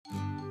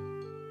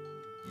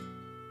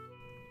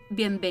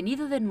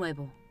Bienvenido de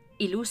nuevo,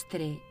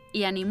 ilustre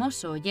y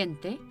animoso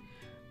oyente,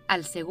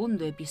 al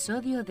segundo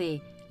episodio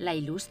de La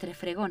Ilustre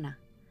Fregona.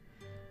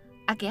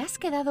 ¿A que has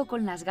quedado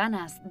con las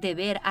ganas de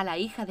ver a la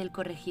hija del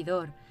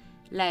corregidor,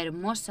 la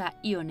hermosa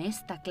y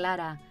honesta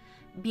Clara,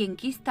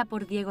 bienquista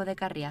por Diego de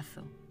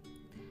Carriazo?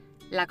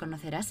 La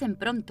conocerás en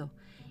pronto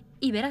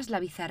y verás la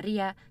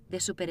bizarría de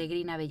su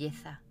peregrina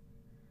belleza.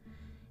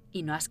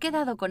 ¿Y no has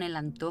quedado con el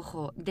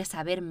antojo de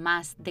saber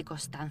más de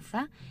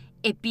Costanza,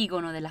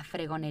 epígono de la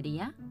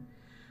fregonería?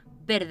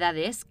 Verdad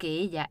es que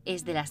ella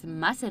es de las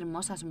más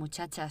hermosas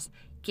muchachas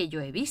que yo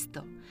he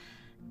visto,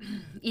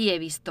 y he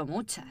visto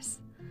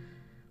muchas.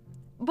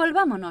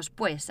 Volvámonos,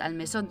 pues, al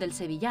mesón del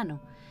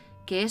sevillano,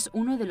 que es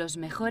uno de los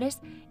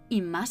mejores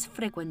y más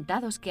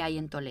frecuentados que hay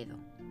en Toledo.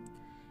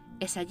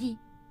 Es allí,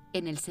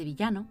 en el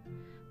sevillano,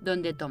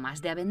 donde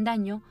Tomás de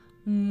Avendaño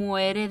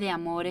muere de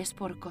amores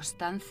por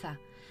Costanza,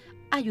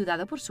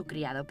 ayudado por su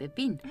criado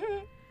Pepín,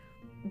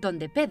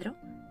 donde Pedro,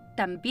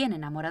 también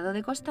enamorado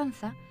de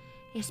Costanza,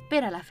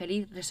 espera la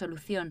feliz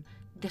resolución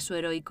de su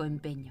heroico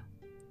empeño.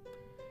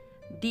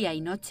 Día y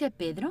noche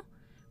Pedro,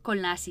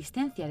 con la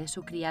asistencia de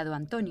su criado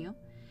Antonio,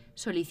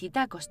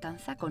 solicita a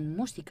Costanza con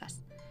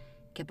músicas,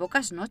 que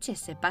pocas noches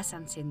se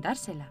pasan sin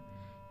dársela,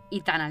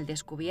 y tan al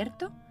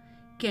descubierto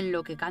que en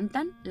lo que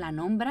cantan la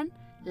nombran,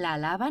 la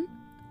alaban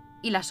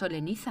y la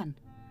solenizan.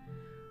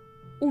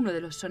 Uno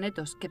de los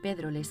sonetos que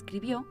Pedro le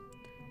escribió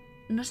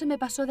no se me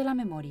pasó de la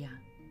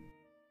memoria.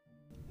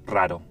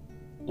 Raro,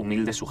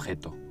 humilde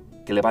sujeto,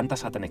 que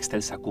levantas a tan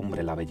excelsa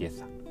cumbre la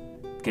belleza,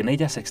 que en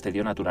ella se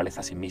excedió naturaleza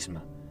a sí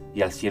misma,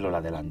 y al cielo la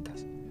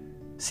adelantas.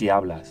 Si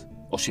hablas,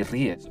 o si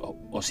ríes,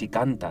 o si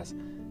cantas,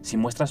 si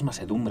muestras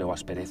macedumbre o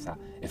aspereza,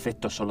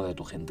 efecto solo de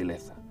tu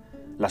gentileza,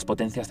 las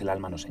potencias del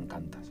alma nos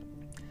encantas.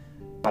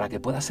 Para que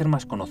pueda ser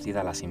más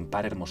conocida la sin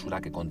par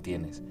hermosura que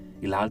contienes,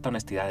 y la alta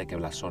honestidad de que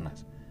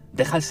blasonas,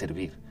 deja el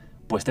servir,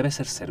 pues debe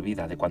ser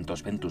servida de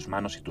cuantos ven tus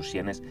manos y tus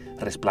sienes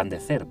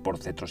resplandecer por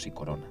cetros y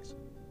coronas.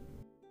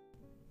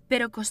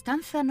 Pero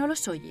Costanza no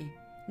los oye,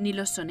 ni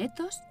los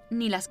sonetos,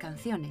 ni las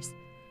canciones,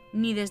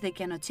 ni desde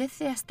que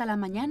anochece hasta la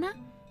mañana,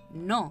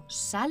 no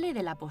sale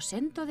del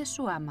aposento de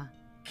su ama.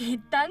 ¡Qué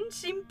tan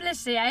simple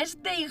sea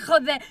este hijo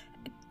de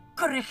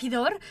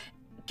corregidor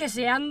que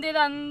se ande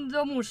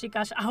dando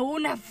músicas a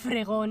una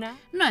fregona!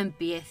 No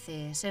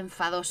empieces,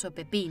 enfadoso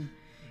Pepín,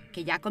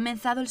 que ya ha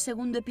comenzado el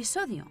segundo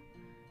episodio.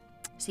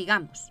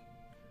 Sigamos.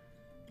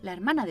 La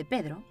hermana de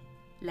Pedro,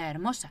 la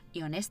hermosa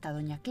y honesta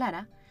doña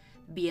Clara,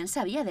 bien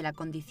sabía de la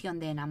condición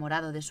de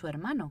enamorado de su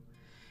hermano,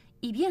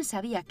 y bien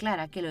sabía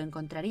Clara que lo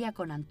encontraría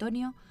con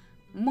Antonio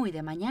muy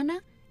de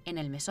mañana en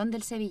el mesón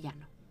del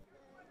sevillano.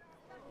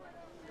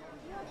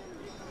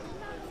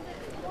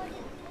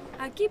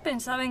 Aquí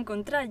pensaba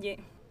encontralle.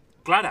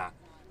 Clara,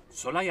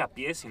 ¿sola y a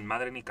pie sin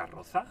madre ni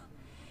carroza?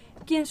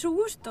 Quien su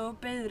gusto,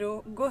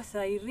 Pedro,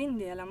 goza y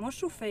rinde al amor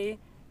su fe,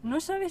 ¿no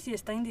sabe si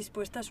está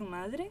indispuesta su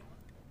madre?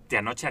 ¿De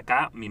anoche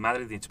acá mi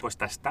madre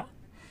dispuesta está?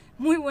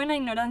 Muy buena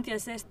ignorancia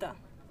es esta.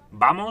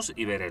 Vamos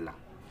y veréla.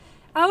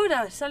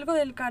 Ahora salgo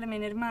del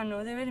Carmen,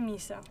 hermano, de ver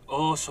misa.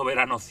 Oh,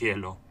 soberano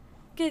cielo.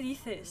 ¿Qué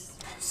dices?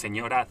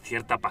 Señora,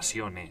 cierta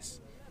pasión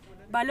es.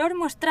 Valor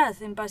mostrad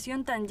en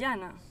pasión tan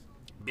llana.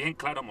 Bien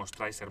claro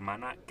mostráis,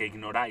 hermana, que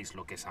ignoráis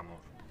lo que es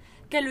amor.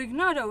 Que lo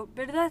ignoro,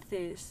 verdad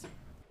es.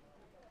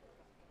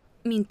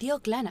 Mintió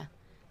Clara,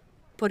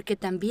 porque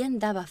también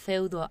daba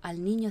feudo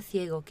al niño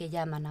ciego que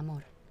llaman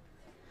amor.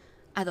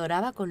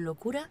 Adoraba con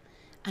locura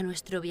a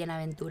nuestro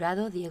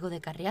bienaventurado Diego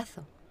de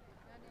Carriazo.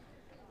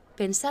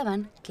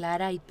 Pensaban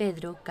Clara y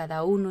Pedro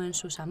cada uno en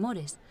sus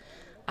amores,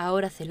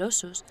 ahora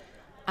celosos,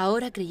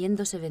 ahora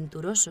creyéndose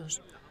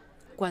venturosos,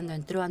 cuando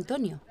entró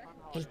Antonio,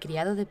 el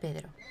criado de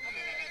Pedro.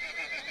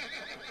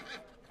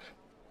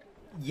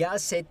 Ya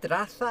se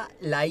traza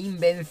la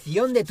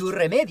invención de tu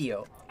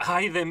remedio.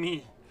 ¡Ay de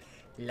mí!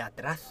 La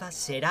traza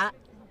será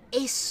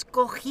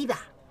escogida.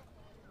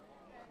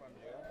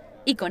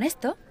 Y con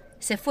esto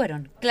se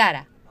fueron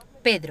Clara,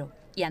 Pedro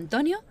y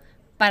Antonio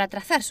para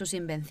trazar sus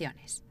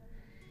invenciones.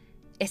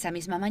 Esa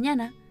misma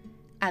mañana,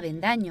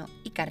 Avendaño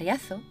y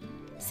Carriazo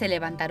se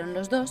levantaron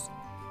los dos,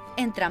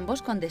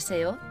 entrambos con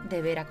deseo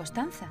de ver a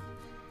Costanza.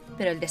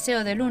 Pero el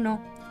deseo del uno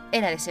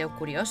era deseo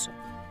curioso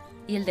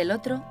y el del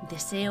otro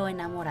deseo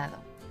enamorado.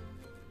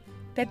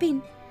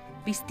 Pepín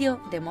vistió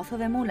de mozo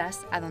de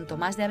mulas a don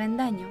Tomás de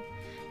Avendaño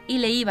y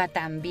le iba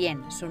tan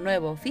bien su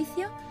nuevo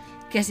oficio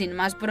que sin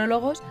más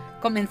prólogos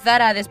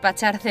comenzara a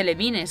despachar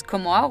celemines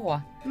como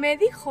agua. Me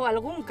dijo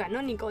algún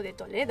canónigo de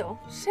Toledo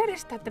ser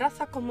esta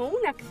traza como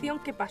una acción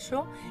que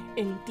pasó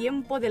en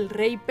tiempo del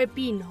rey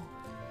Pepino.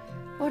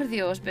 Por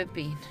Dios,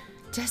 Pepín,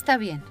 ya está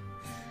bien.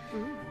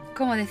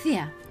 Como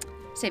decía,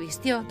 se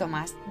vistió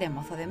Tomás de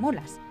mozo de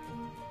mulas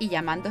y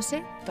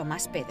llamándose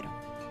Tomás Pedro.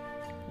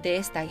 De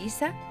esta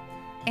guisa,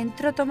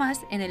 entró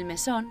Tomás en el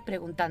mesón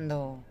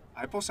preguntando: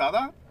 ¿Hay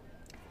posada?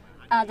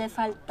 ¿Ha de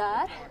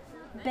faltar?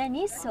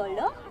 ¿Venís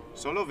solo?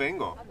 Solo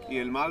vengo, y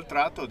el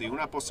maltrato de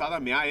una posada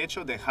me ha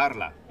hecho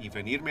dejarla y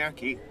venirme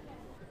aquí.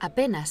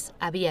 Apenas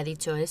había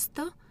dicho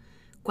esto,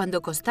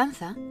 cuando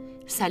Costanza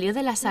salió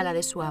de la sala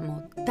de su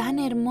amo tan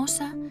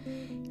hermosa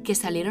que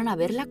salieron a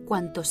verla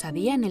cuantos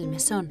había en el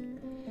mesón,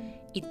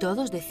 y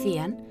todos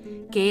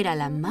decían que era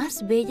la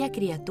más bella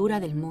criatura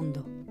del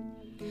mundo.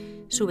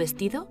 Su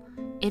vestido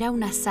era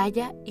una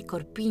saya y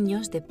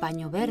corpiños de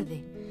paño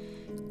verde,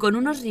 con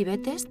unos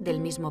ribetes del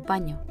mismo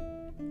paño.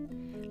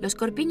 Los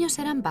corpiños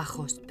eran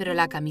bajos, pero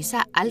la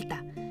camisa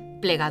alta,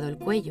 plegado el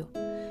cuello,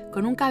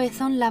 con un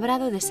cabezón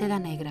labrado de seda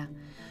negra,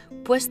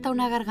 puesta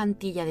una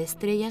gargantilla de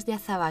estrellas de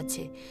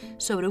azabache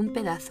sobre un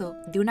pedazo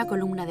de una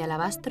columna de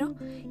alabastro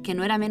que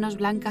no era menos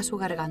blanca su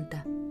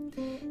garganta,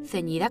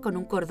 ceñida con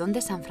un cordón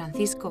de San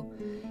Francisco,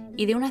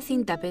 y de una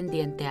cinta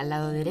pendiente al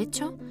lado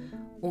derecho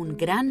un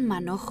gran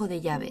manojo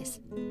de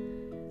llaves.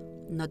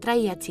 No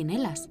traía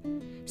chinelas,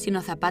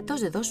 sino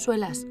zapatos de 2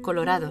 suelas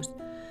colorados,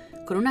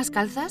 con unas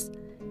calzas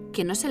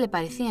que no se le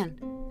parecían,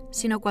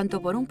 sino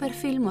cuanto por un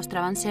perfil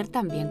mostraban ser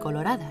también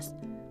coloradas.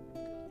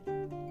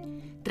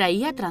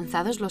 Traía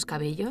tranzados los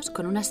cabellos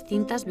con unas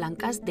cintas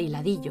blancas de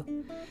hiladillo,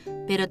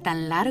 pero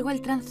tan largo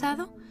el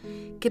tranzado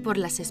que por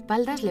las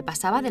espaldas le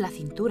pasaba de la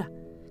cintura.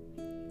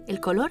 El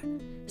color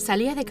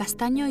salía de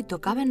castaño y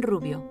tocaba en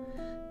rubio,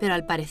 pero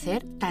al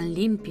parecer tan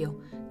limpio,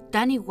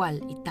 tan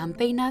igual y tan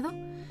peinado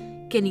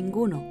que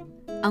ninguno,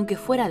 aunque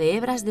fuera de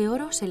hebras de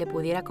oro, se le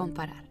pudiera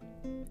comparar.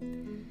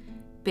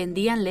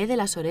 Pendíanle de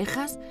las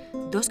orejas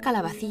 2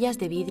 calabacillas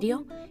de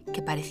vidrio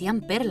que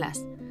parecían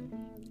perlas.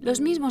 Los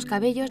mismos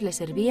cabellos le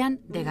servían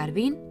de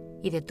garbín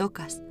y de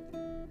tocas.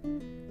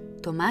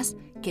 Tomás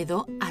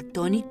quedó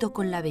atónito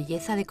con la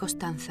belleza de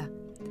Constanza,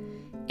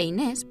 e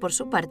Inés, por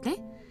su parte,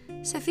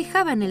 se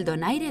fijaba en el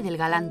donaire del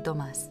galán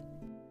Tomás.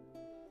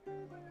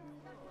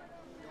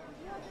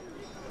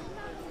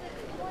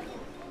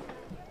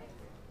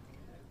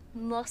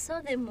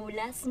 Mozo de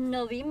mulas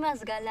no vi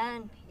más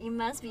galán y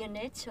más bien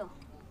hecho.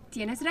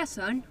 Tienes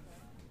razón.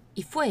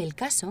 Y fue el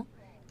caso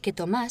que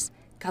Tomás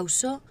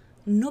causó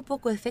no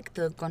poco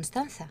efecto en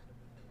Constanza.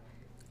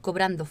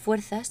 Cobrando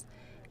fuerzas,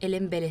 el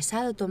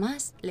embelesado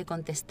Tomás le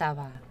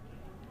contestaba: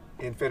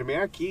 Enfermé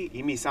aquí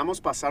y mis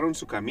amos pasaron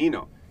su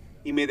camino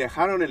y me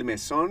dejaron el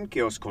mesón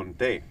que os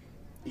conté.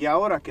 Y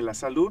ahora que la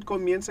salud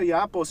comienza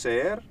ya a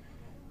poseer,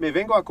 me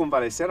vengo a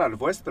convalecer al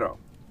vuestro.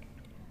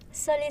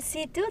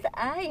 Solicitud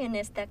hay en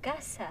esta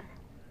casa.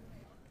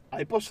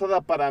 ¿Hay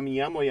posada para mi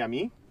amo y a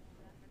mí?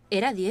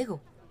 Era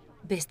Diego,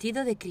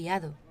 vestido de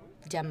criado,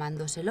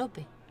 llamándose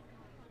Lope.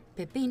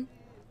 Pepín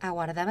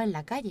aguardaba en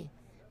la calle,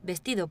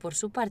 vestido por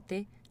su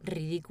parte,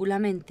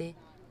 ridículamente,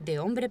 de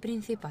hombre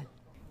principal.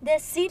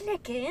 Decidle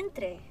que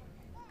entre.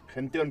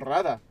 Gente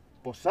honrada,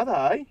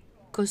 ¿posada hay?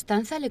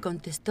 Constanza le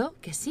contestó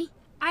que sí,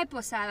 Hay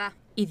posada.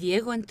 y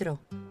Diego entró.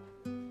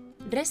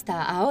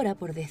 Resta ahora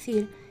por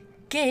decir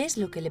qué es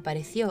lo que le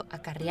pareció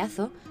a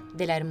Carriazo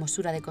de la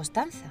hermosura de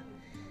Constanza,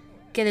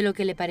 que de lo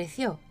que le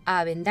pareció a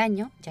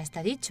Avendaño ya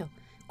está dicho,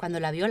 cuando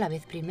la vio la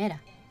vez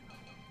primera.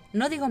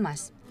 No digo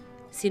más,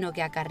 sino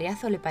que a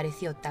Carriazo le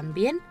pareció tan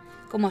bien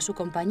como a su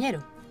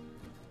compañero,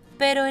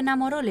 pero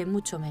enamoróle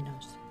mucho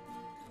menos.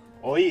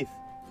 Oíd,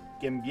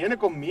 quien viene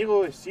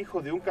conmigo es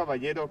hijo de un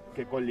caballero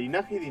que con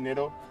linaje y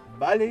dinero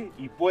vale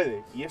y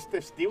puede, y es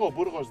testigo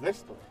Burgos de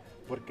esto,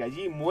 porque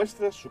allí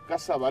muestra su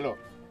casa valor.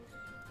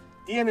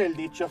 Tiene el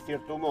dicho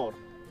cierto humor,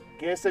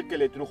 que es el que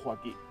le trujo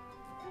aquí,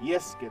 y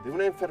es que de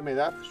una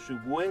enfermedad su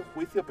buen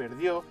juicio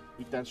perdió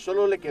y tan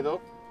solo le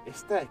quedó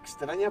esta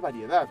extraña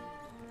variedad.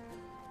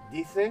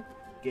 Dice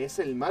que es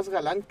el más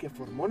galán que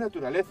formó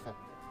naturaleza,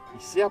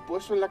 y se ha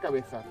puesto en la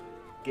cabeza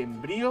que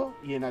en brío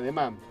y en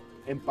ademán,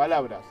 en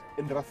palabras,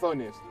 en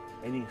razones,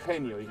 en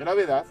ingenio y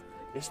gravedad,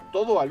 es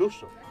todo al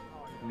uso.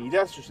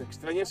 Mirad sus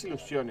extrañas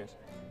ilusiones,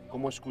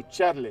 como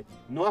escucharle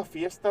no a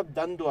fiesta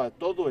dando a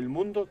todo el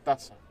mundo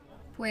tasa.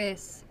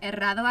 Pues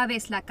errado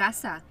habéis la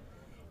casa,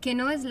 que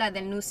no es la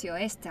del nucio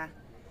esta.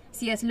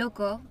 Si es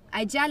loco,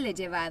 allá le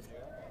llevad.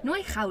 No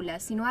hay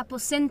jaulas, sino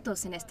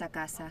aposentos en esta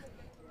casa.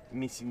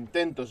 Mis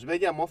intentos,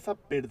 bella moza,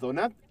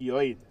 perdonad y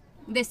oíd.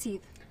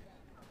 Decid.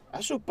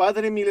 A su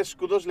padre 1000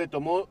 escudos le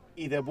tomó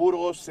y de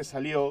Burgos se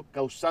salió,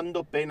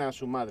 causando pena a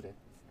su madre.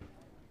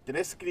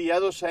 3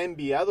 criados ha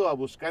enviado a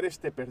buscar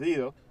este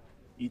perdido,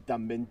 y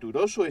tan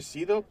venturoso he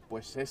sido,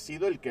 pues he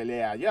sido el que le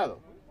he hallado.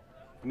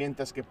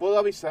 Mientras que puedo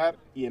avisar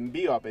y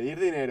envío a pedir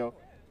dinero,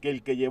 que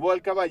el que llevó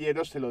al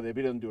caballero se lo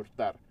debieron de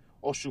hurtar.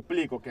 Os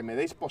suplico que me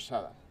deis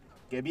posada,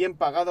 que bien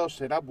pagada os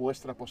será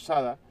vuestra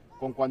posada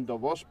con cuanto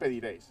vos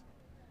pediréis.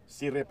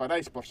 Si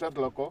reparáis por ser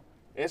loco,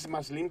 es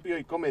más limpio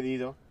y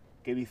comedido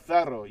que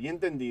bizarro y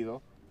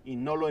entendido, y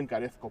no lo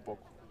encarezco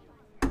poco.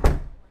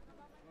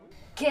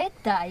 ¡Qué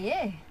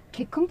talle!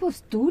 ¡Qué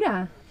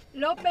compostura!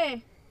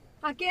 Lope,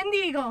 ¿a quién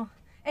digo?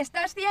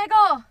 ¿Estás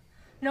ciego?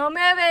 ¿No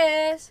me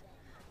ves?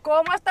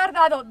 ¿Cómo has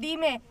tardado,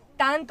 dime,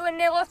 tanto en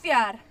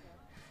negociar?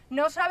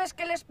 ¿No sabes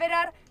que el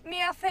esperar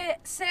me hace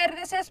ser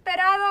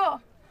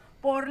desesperado?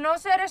 Por no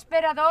ser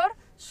esperador,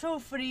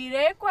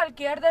 sufriré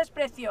cualquier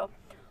desprecio.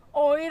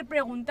 Oír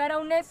preguntar a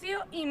un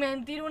necio y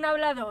mentir un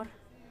hablador.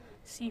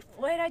 Si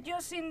fuera yo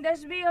sin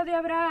desvío de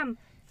Abraham,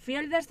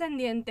 fiel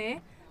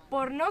descendiente,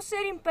 por no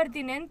ser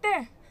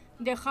impertinente,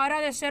 dejara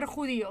de ser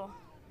judío.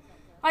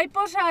 ¿Hay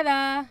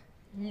posada?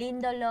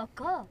 Lindo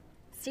loco.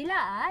 Sí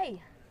la hay.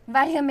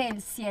 Válgame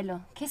el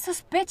cielo. ¡Qué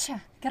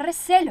sospecha! ¡Qué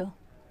recelo!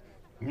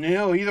 No he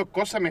oído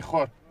cosa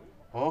mejor.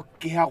 Oh,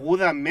 qué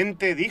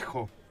agudamente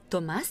dijo.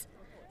 Tomás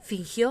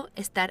fingió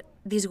estar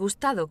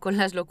disgustado con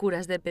las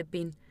locuras de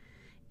Pepín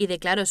y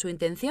declaró su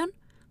intención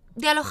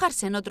de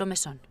alojarse en otro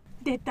mesón.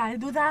 De tal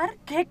dudar,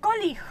 ¡qué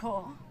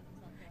colijo!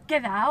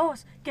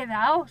 Quedaos,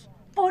 quedaos,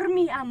 por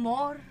mi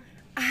amor.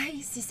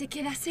 ¡Ay, si se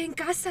quedase en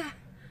casa!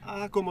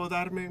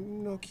 Acomodarme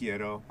no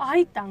quiero.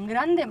 ¡Ay, tan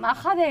grande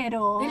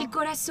majadero! El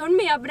corazón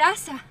me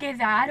abraza.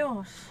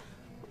 Quedaros.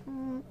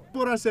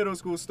 Por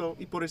haceros gusto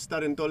y por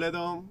estar en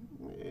Toledo,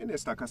 en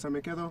esta casa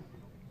me quedo.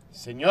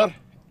 Señor,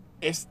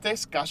 este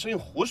es caso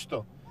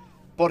injusto.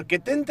 ¿Por qué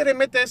te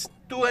entremetes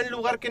tú en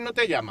lugar que no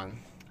te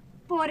llaman?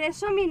 Por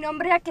eso mi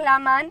nombre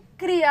aclaman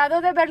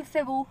criado de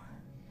Belcebú.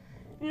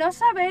 ¿No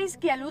sabéis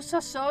que al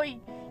uso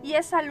soy, y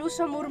es al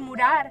uso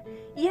murmurar,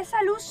 y es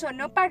al uso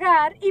no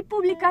pagar y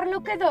publicar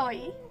lo que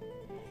doy?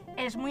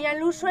 Es muy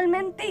al uso el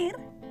mentir,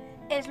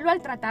 eslo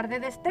al tratar de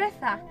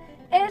destreza,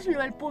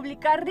 eslo el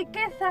publicar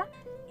riqueza,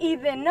 y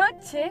de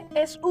noche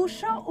es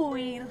uso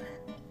huir.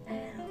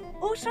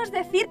 Uso es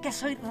decir que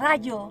soy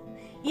rayo,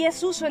 y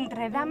es uso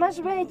entre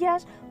damas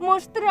bellas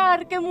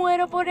mostrar que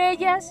muero por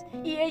ellas,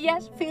 y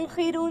ellas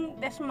fingir un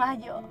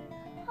desmayo.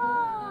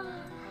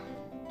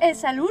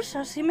 Es al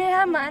uso, si me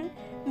aman,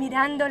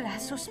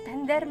 mirándolas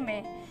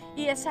suspenderme,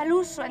 y es al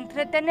uso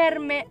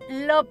entretenerme,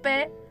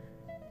 Lope,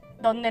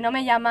 donde no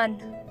me llaman.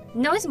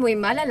 No es muy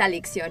mala la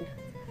lección.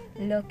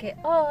 Lo que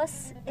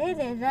os he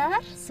de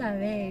dar,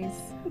 sabéis.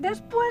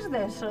 Después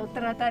de eso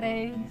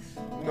trataréis.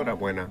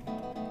 Enhorabuena.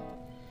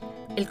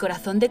 El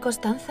corazón de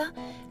Constanza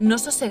no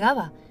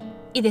sosegaba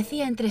y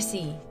decía entre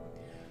sí: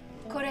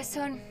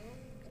 Corazón,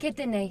 ¿qué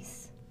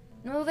tenéis?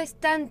 No movéis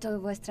tanto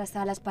vuestras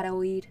alas para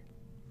huir.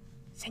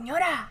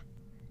 Señora,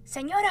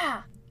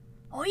 señora,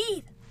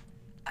 oíd.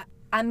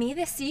 ¿A mí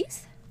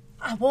decís?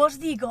 A vos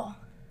digo.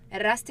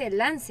 Erraste el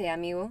lance,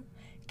 amigo.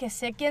 Que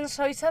sé quién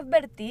sois,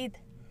 advertid.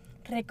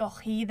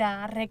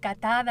 Recogida,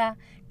 recatada,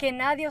 que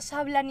nadie os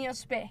habla ni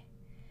os ve.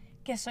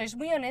 Que sois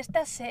muy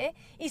honesta, sé,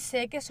 y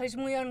sé que sois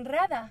muy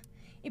honrada.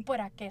 Y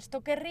por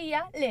aquesto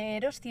querría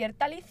leeros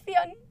cierta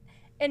lección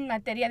en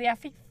materia de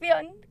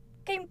afición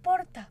que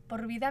importa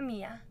por vida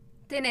mía.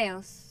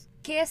 Teneos,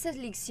 que esas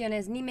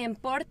lecciones ni me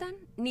importan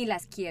ni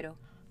las quiero.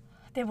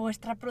 De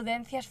vuestra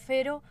prudencia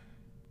espero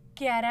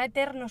que hará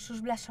eternos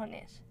sus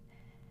blasones.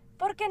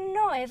 Porque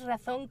no es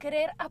razón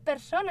querer a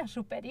persona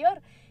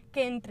superior,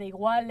 que entre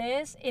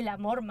iguales el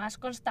amor más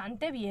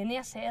constante viene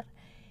a ser.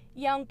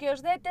 Y aunque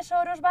os dé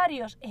tesoros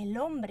varios el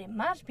hombre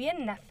más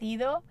bien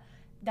nacido,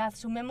 dad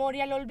su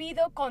memoria al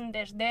olvido con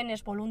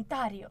desdenes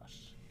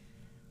voluntarios.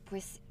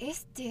 Pues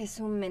este es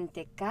un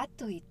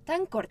mentecato y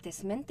tan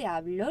cortésmente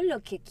habló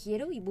lo que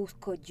quiero y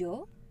busco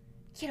yo.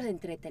 Quiero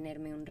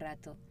entretenerme un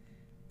rato.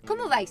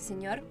 ¿Cómo vais,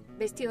 señor,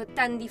 vestido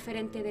tan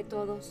diferente de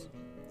todos?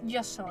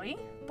 Yo soy,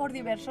 por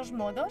diversos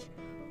modos,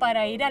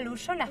 para ir al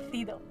uso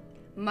nacido.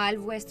 Mal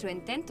vuestro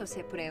intento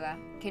se prueba,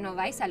 que no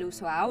vais al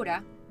uso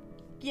ahora.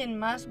 Quien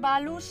más va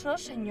al uso,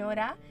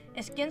 señora,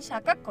 es quien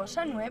saca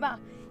cosa nueva.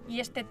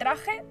 Y este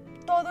traje,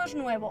 todo es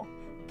nuevo,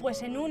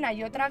 pues en una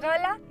y otra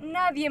gala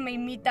nadie me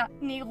imita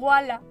ni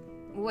iguala.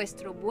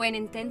 Vuestro buen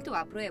intento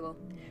apruebo.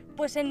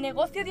 Pues en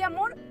negocio de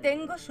amor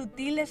tengo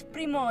sutiles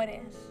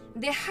primores.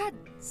 Dejad,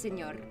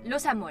 señor,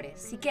 los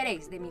amores, si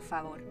queréis, de mi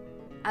favor.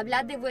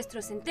 Hablad de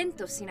vuestros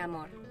intentos sin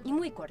amor, y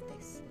muy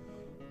cortés.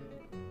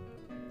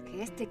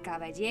 Que este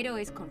caballero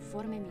es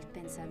conforme a mis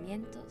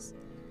pensamientos.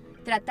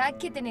 Tratad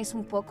que tenéis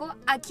un poco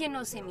a quien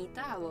os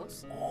imita a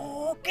vos.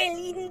 ¡Oh, qué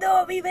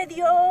lindo! ¡Vive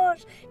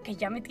Dios! Que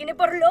ya me tiene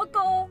por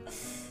loco.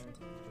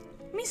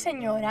 Mi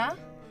señora,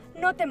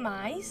 no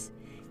temáis,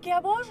 que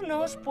a vos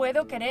no os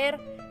puedo querer,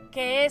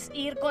 que es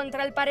ir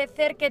contra el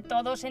parecer que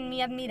todos en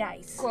mí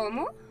admiráis.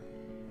 ¿Cómo?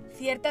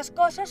 Ciertas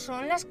cosas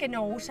son las que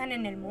no usan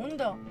en el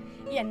mundo,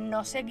 y en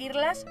no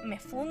seguirlas me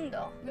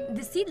fundo.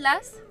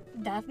 Decidlas.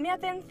 Dadme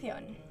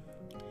atención.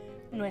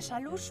 No es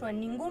al uso en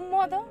ningún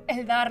modo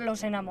el dar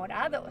los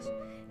enamorados,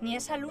 ni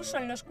es al uso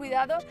en los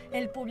cuidados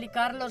el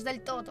publicarlos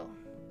del todo.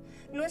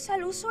 No es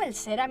al uso el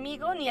ser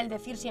amigo ni el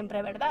decir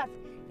siempre verdad,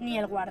 ni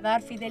el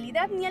guardar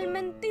fidelidad ni el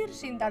mentir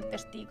sin dar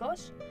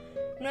testigos.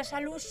 No es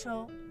al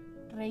uso,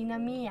 reina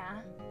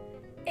mía,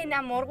 en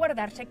amor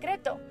guardar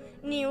secreto,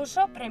 ni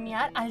uso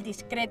premiar al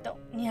discreto,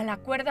 ni a la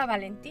cuerda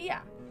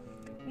valentía.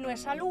 No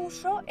es al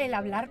uso el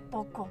hablar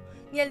poco,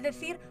 ni el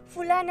decir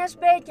fulana es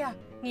bella,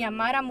 ni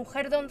amar a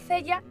mujer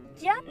doncella,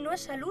 ya no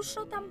es al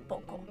uso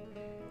tampoco.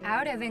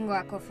 Ahora vengo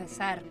a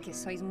confesar que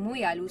sois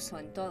muy al uso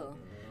en todo.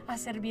 A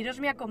serviros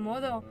me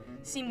acomodo,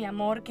 si mi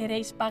amor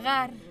queréis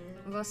pagar.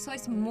 Vos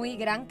sois muy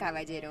gran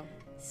caballero.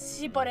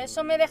 Si por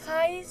eso me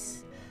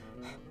dejáis,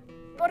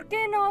 ¿por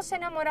qué no os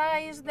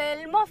enamoráis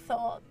del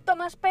mozo,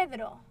 Tomás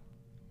Pedro?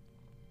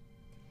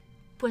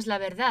 Pues la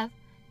verdad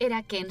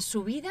era que en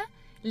su vida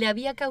le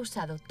había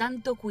causado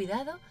tanto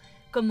cuidado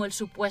como el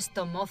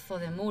supuesto mozo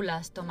de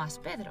mulas Tomás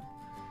Pedro.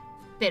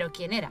 Pero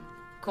 ¿quién era?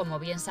 Como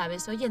bien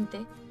sabes,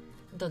 oyente,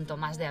 don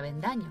Tomás de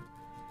Avendaño.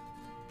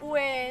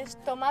 Pues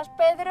Tomás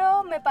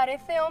Pedro me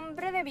parece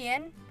hombre de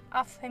bien,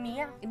 a fe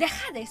mía.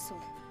 Deja de eso.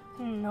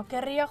 No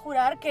querría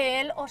jurar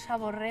que él os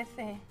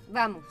aborrece.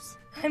 Vamos.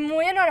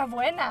 Muy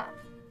enhorabuena.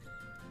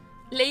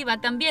 Le iba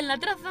tan bien la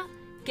traza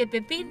que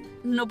Pepín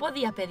no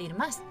podía pedir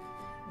más,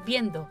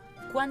 viendo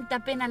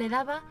cuánta pena le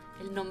daba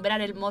el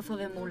nombrar el mozo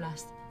de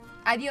mulas.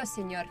 Adiós,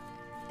 señor.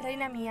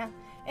 Reina mía,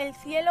 el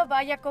cielo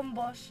vaya con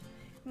vos.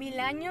 1000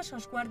 años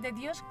os guarde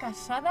Dios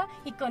casada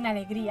y con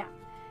alegría.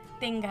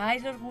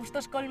 Tengáis los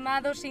gustos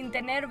colmados sin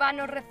tener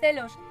vanos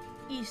recelos,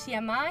 y si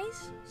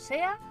amáis,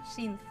 sea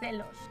sin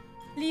celos,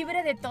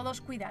 libre de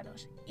todos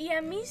cuidados. Y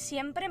a mí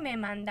siempre me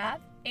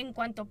mandad, en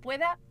cuanto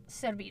pueda,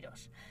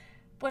 serviros,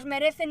 pues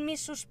merecen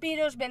mis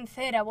suspiros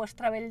vencer a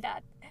vuestra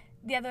beldad.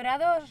 De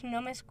adorados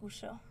no me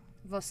excuso.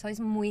 Vos sois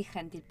muy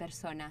gentil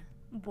persona.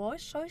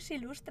 Vos sois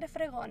ilustre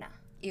fregona.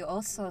 Y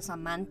vos sos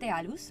amante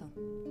al uso.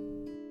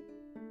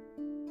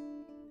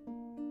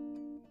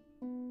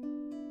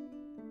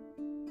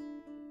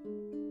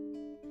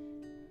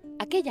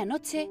 Aquella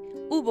noche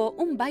hubo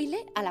un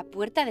baile a la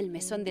puerta del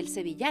mesón del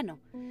sevillano,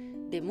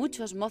 de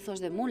muchos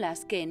mozos de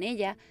mulas que en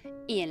ella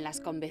y en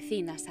las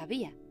convecinas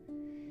había.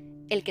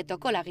 El que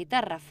tocó la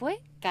guitarra fue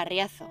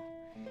Carriazo.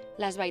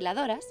 Las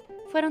bailadoras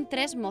fueron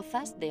 3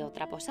 mozas de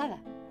otra posada.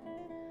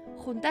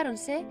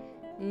 Juntáronse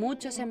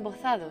muchos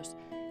embozados,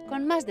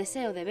 con más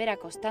deseo de ver a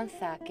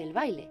Costanza que el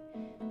baile,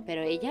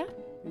 pero ella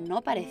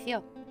no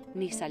pareció,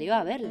 ni salió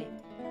a verle,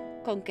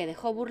 con que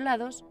dejó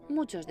burlados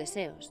muchos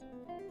deseos.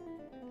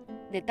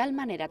 De tal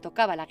manera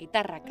tocaba la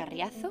guitarra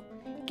Carriazo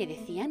que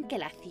decían que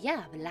la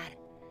hacía hablar.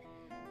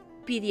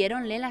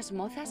 Pidiéronle las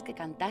mozas que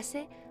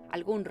cantase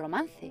algún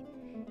romance.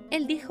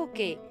 Él dijo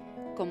que,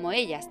 como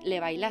ellas le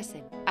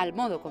bailasen al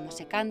modo como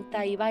se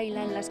canta y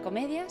baila en las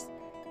comedias,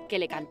 que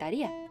le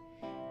cantaría,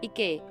 y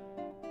que,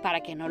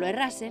 para que no lo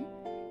errasen,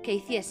 que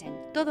hiciesen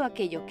todo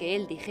aquello que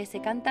él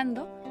dijese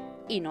cantando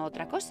y no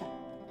otra cosa.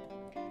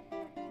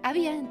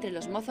 Había entre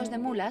los mozos de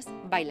mulas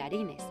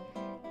bailarines,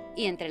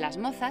 y entre las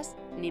mozas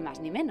ni más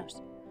ni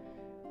menos.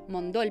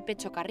 Mondó el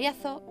pecho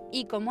Carriazo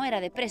y, como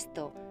era de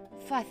presto,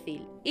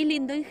 fácil y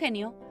lindo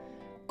ingenio,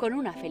 con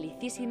una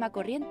felicísima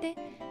corriente,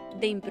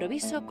 de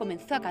improviso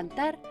comenzó a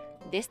cantar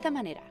de esta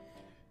manera.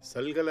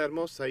 Salga la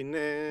hermosa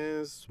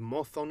Inés,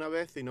 moza una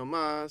vez y no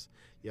más,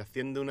 y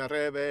haciendo una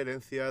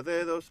reverencia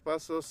de 2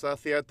 pasos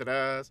hacia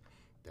atrás,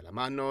 de la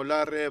mano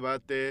la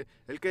arrebate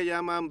el que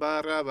llaman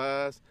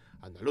Barrabás,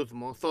 andaluz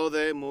mozo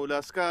de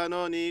mulas,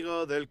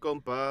 canónigo del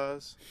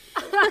compás.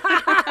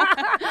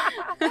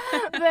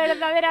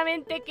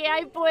 Verdaderamente que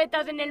hay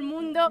poetas en el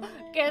mundo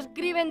que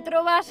escriben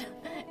trovas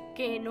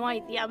que no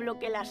hay diablo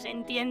que las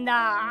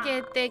entienda.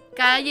 Que te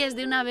calles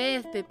de una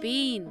vez,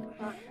 Pepín,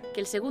 que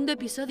el segundo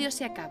episodio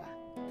se acaba.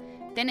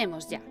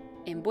 Tenemos ya,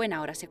 en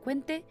buena hora se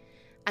cuente,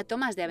 a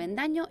Tomás de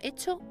Avendaño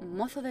hecho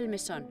mozo del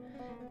mesón,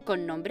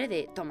 con nombre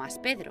de Tomás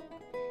Pedro,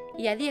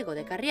 y a Diego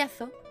de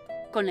Carriazo,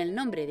 con el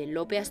nombre de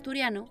Lope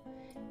Asturiano,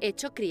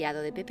 hecho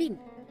criado de Pepín,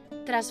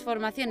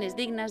 transformaciones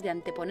dignas de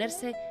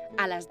anteponerse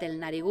a las del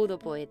narigudo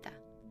poeta.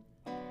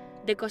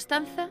 De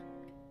Costanza,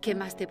 ¿qué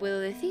más te puedo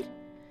decir?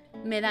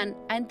 Me dan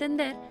a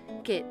entender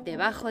que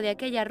debajo de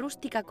aquella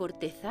rústica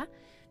corteza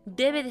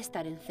debe de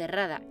estar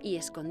encerrada y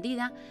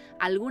escondida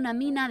alguna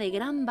mina de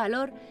gran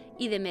valor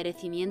y de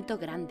merecimiento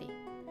grande.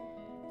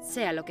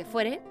 Sea lo que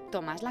fuere,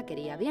 Tomás la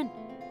quería bien,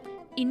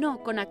 y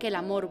no con aquel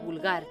amor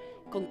vulgar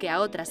con que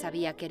a otras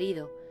había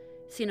querido,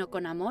 sino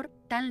con amor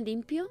tan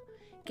limpio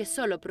que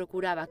solo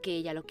procuraba que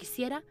ella lo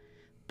quisiera,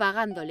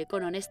 pagándole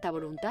con honesta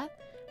voluntad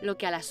lo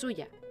que a la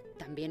suya,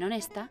 también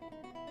honesta,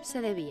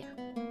 se debía.